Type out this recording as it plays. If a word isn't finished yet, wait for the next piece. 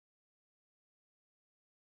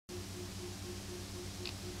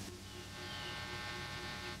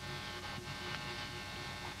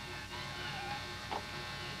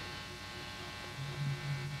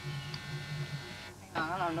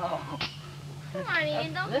No. Come on,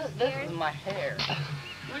 Ian, don't be scared. This is my hair.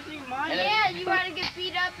 Where's mine? Yeah, you rather get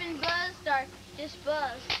beat up and buzzed or just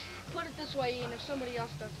buzzed. Put it this way, Ian, if somebody else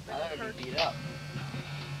does it, I'd rather be beat up.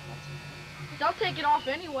 They'll take it off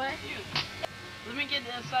anyway. Let me get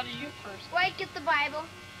this out of you first. Wait, get the Bible.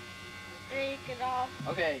 Take it off.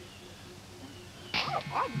 Okay.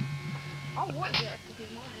 I want that to be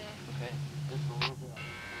my hair. Okay, just a little bit.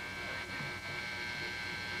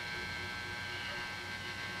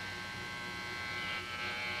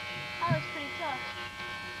 That looks pretty tough.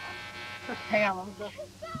 Hang on, let me go.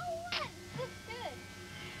 So what? Looks good.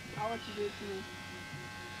 I'll let you do it to me.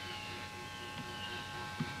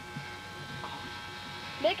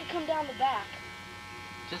 Make it come down the back.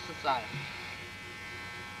 Just the side.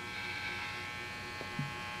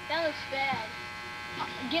 That looks bad.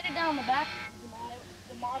 Get it down the back.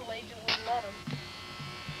 The model agent would let him.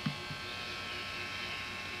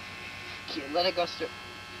 Okay, let it go straight.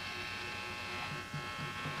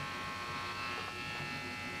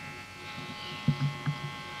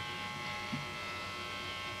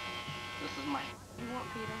 This is mine. You want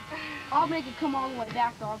Peter? I'll make it come all the way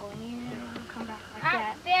back, so I'll go in and come back like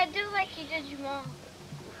that. Dad, do like you did Jamal.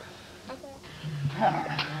 Okay.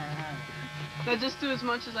 So just do as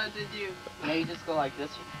much as I did you. No, you just go like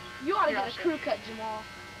this. You ought to get a crew cut, Jamal.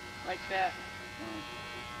 Like that.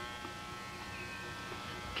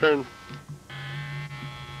 Turn.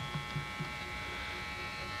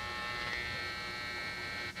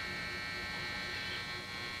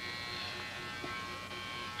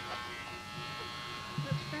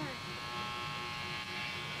 That's fair.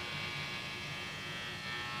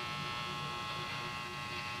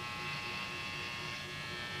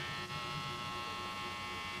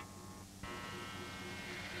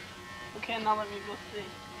 Okay, now let me go see.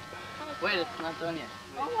 Wait, it's not done yet.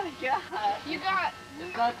 Oh my god. You got...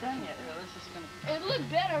 It's not done yet. This is gonna... It'd look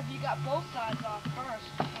better if you got both sides off first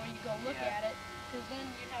before you go look at it, because then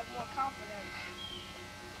you'd have more confidence.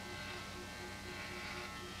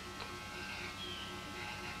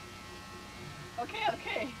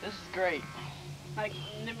 Okay. This is great. Like,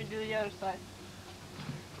 let me do the other side.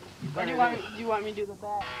 Or Do you want me to do the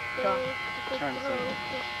back? Turn the side.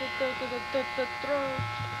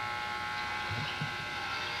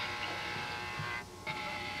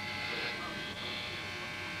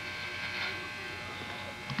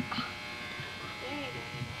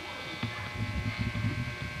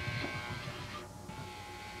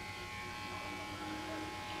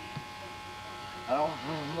 I don't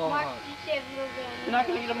know. Mark, you said we were going to... You're not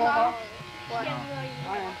going to eat them all off? What? No. I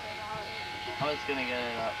am. I was gonna get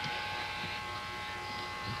it up.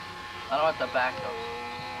 I don't want the back though.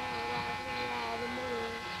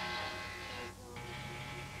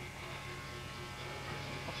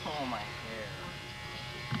 Oh, my hair.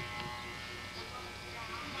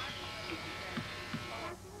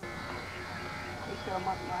 Just gonna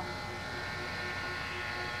mark mine.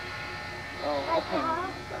 Oh,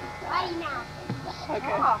 Right now.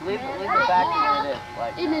 Okay. leave the back where it is.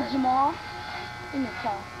 Like, Isn't it Jamal? Isn't it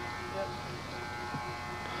Cal? Yep.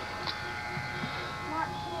 Mark,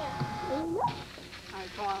 here.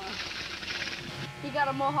 Alright, come on. You got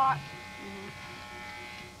a mohawk?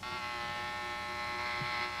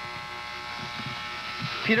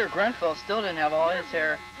 Peter Grenfell still didn't have all his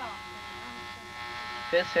hair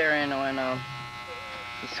in when the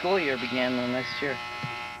school year began the next year.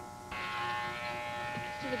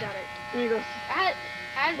 Still got it. Here you go.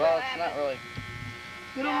 Well, it's not really.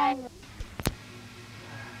 Get on.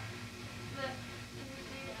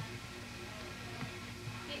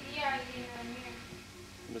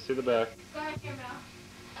 Let me see the back. Go ahead, here, Mel.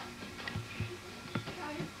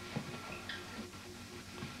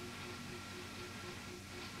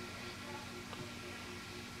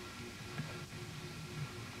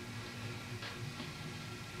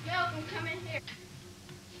 Malcolm, come in here.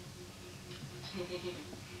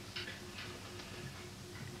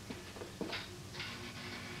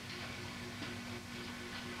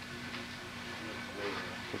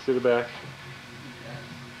 Let's see the back.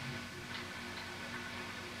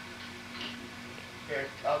 Here,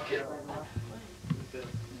 I'll get it right now.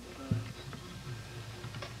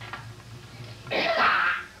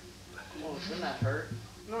 Oh, doesn't that hurt?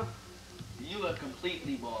 No. You are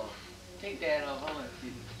completely bald. Take that off. I want to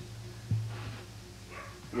see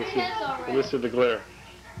Let me see the glare.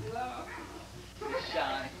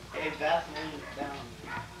 shine. Hey, Vaseline down.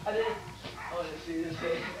 I did. Oh, let's see this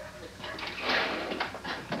head.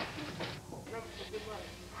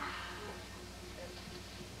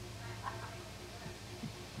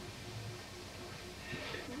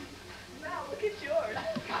 Look at yours.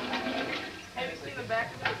 Have you seen the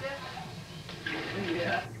back of it yet?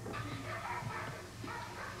 Yeah.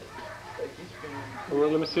 Well,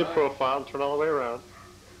 let me see the profile and turn all the way around.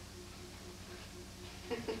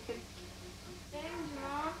 Thanks,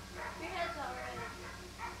 Mom. Your head's alright.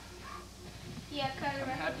 Yeah, cut it I'm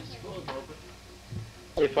right. happy school's over.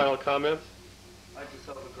 Any final comments? I just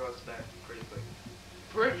hope it grows back pretty quick.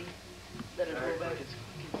 Pretty. Better Very go back quick.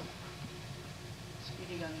 and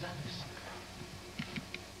speeding on others.